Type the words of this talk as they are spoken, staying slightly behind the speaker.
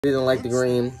Didn't like the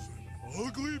green.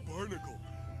 Ugly barnacle.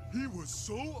 He was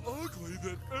so ugly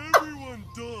that everyone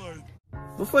died.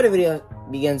 Before the video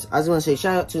begins, I just want to say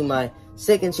shout out to my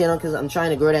second channel because I'm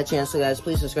trying to grow that channel. So guys,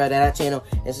 please subscribe to that channel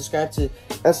and subscribe to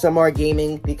SMR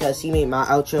Gaming because he made my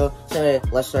outro. So anyway,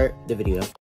 let's start the video.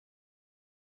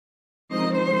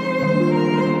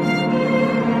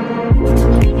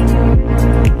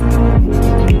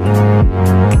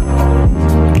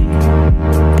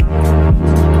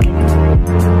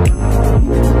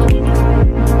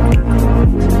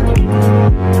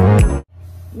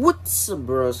 What's up,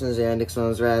 bros and next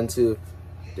one's right into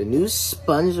the new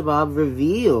Spongebob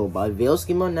reveal by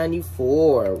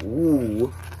Veilschema94.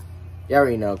 Ooh, you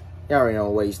already know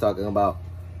what he's talking about.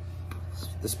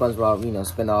 The Spongebob,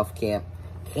 spin-off Camp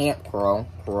Crow,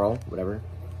 whatever.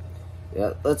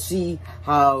 Yeah, let's see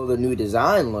how the new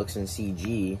design looks in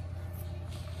CG.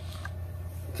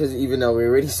 Because even though we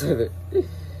already said it,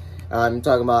 I'm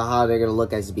talking about how they're gonna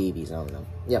look as babies. I don't know.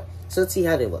 Yeah, so let's see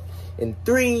how they look in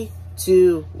 3,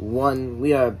 2, 1.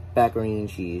 We are macaroni and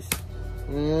cheese.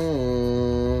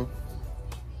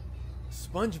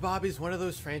 SpongeBob is one of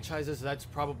those franchises that's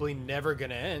probably never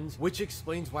gonna end, which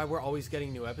explains why we're always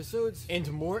getting new episodes,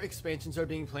 and more expansions are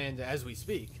being planned as we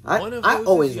speak. I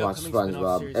always watch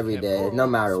SpongeBob every day, no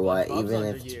matter what, even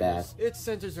if it's bad. It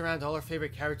centers around all our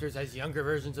favorite characters as younger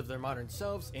versions of their modern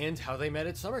selves, and how they met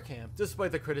at summer camp.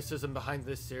 Despite the criticism behind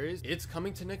this series, it's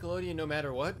coming to Nickelodeon no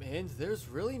matter what, and there's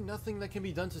really nothing that can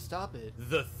be done to stop it.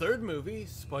 The third movie,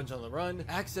 Sponge on the Run,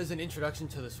 acts as an introduction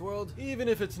to this world, even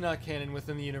if it's not canon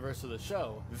within the universe of the show.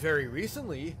 Very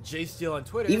recently, Jay Steele on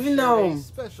Twitter shared a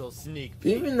special sneak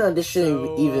peek. Even though this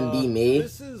shouldn't even be made,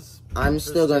 I'm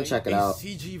still gonna check it out. A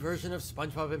CG version of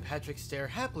SpongeBob and Patrick stare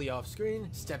happily off screen,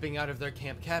 stepping out of their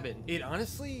camp cabin. It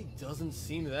honestly doesn't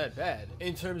seem that bad.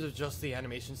 In terms of just the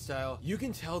animation style, you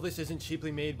can tell this isn't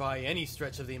cheaply made by any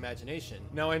stretch of the imagination.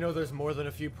 Now I know there's more than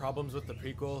a few problems with the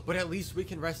prequel, but at least we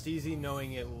can rest easy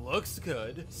knowing it looks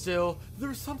good. Still,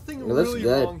 there's something really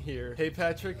wrong here. Hey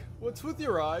Patrick, what's with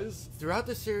your eyes? Throughout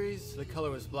the series, the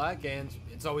color was black and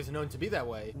it's always known to be that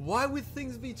way. Why would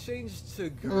things be changed to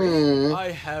green?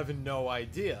 I have no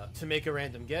idea. To make a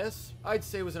random guess, I'd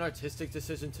say it was an artistic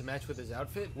decision to match with his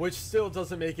outfit, which still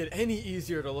doesn't make it any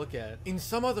easier to look at. In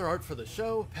some other art for the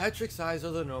show, Patrick's eyes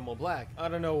are the normal black. I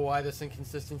don't know why this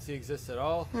inconsistency exists at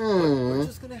all, but we're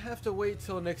just gonna have to wait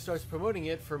till Nick starts promoting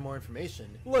it for more information.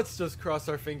 Let's just cross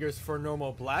our fingers for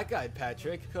normal black-eyed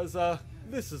Patrick, cause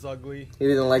this is ugly. He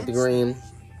didn't like the green.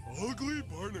 Ugly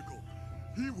barnacle.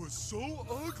 He was so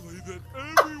ugly that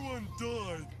everyone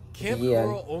died. Camp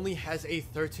Coral only has a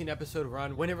 13-episode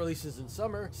run when it releases in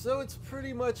summer, so it's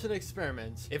pretty much an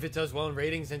experiment. If it does well in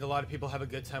ratings and a lot of people have a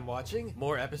good time watching,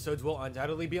 more episodes will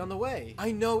undoubtedly be on the way.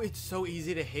 I know it's so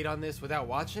easy to hate on this without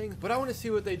watching, but I want to see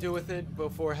what they do with it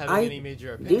before having any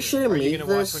major opinion. They shouldn't make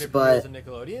this, but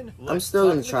I'm still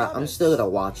gonna try. I'm still gonna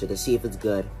watch it to see if it's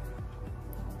good.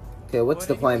 Okay, what's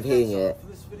the point of hating it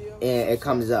and it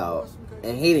comes out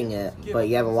and hating it, but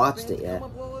you haven't watched it yet?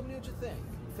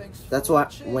 That's why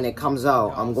when it comes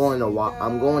out, I'm going to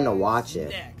watch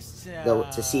it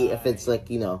to see if it's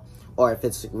or if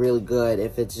it's really good,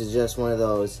 if it's just one of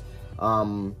those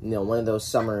one of those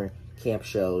summer camp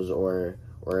shows, or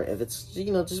if it's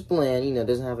just bland,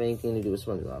 doesn't have anything to do with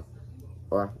SpongeBob,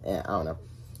 or I don't know.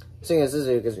 So guys, this is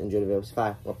it. Guys, enjoyed the video. It's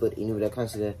fine. I'll put a new video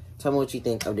content. Tell me what you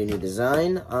think of the new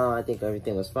design. I think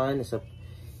everything was fine, except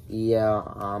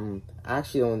I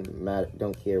actually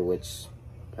don't care which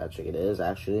Patrick it is,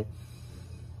 actually.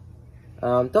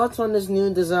 Thoughts on this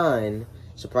new design?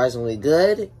 Surprisingly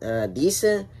good,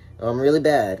 decent, really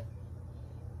bad.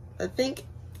 I think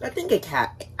it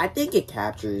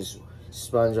captures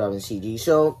SpongeBob and CG,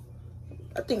 so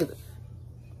I think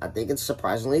it's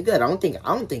surprisingly good. I don't think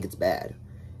it's bad.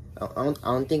 I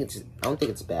don't think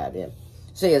it's bad. Yeah.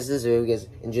 So yes, this is it. If you guys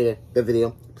enjoyed the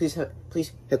video, please hit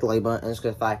the like button and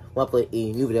subscribe. We'll upload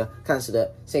a new video. Consider.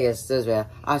 So yes, this is it.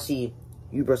 I'll see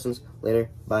you persons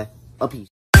later. Bye. A peace.